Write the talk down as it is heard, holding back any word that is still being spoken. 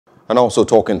And also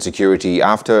talking security,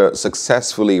 after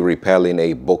successfully repelling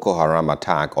a Boko Haram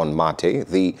attack on Marte,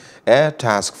 the Air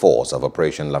Task Force of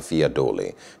Operation Lafiya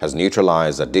Dole has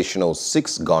neutralized additional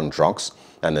 6 gun trucks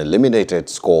and eliminated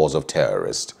scores of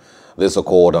terrorists. This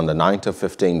occurred on the 9th of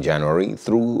 15 January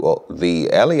through the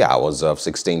early hours of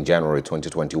 16 January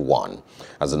 2021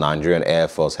 as the Nigerian Air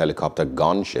Force helicopter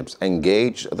gunships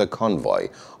engaged the convoy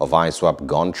of ISWAP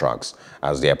gun trucks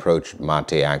as they approached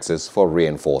Marte axis for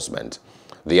reinforcement.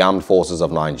 The Armed Forces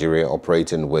of Nigeria,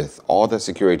 operating with other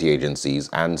security agencies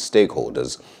and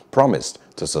stakeholders, promised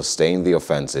to sustain the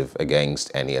offensive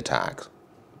against any attack.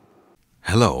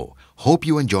 Hello, hope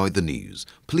you enjoyed the news.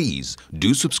 Please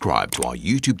do subscribe to our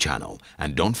YouTube channel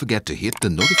and don't forget to hit the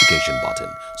notification button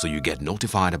so you get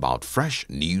notified about fresh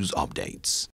news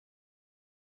updates.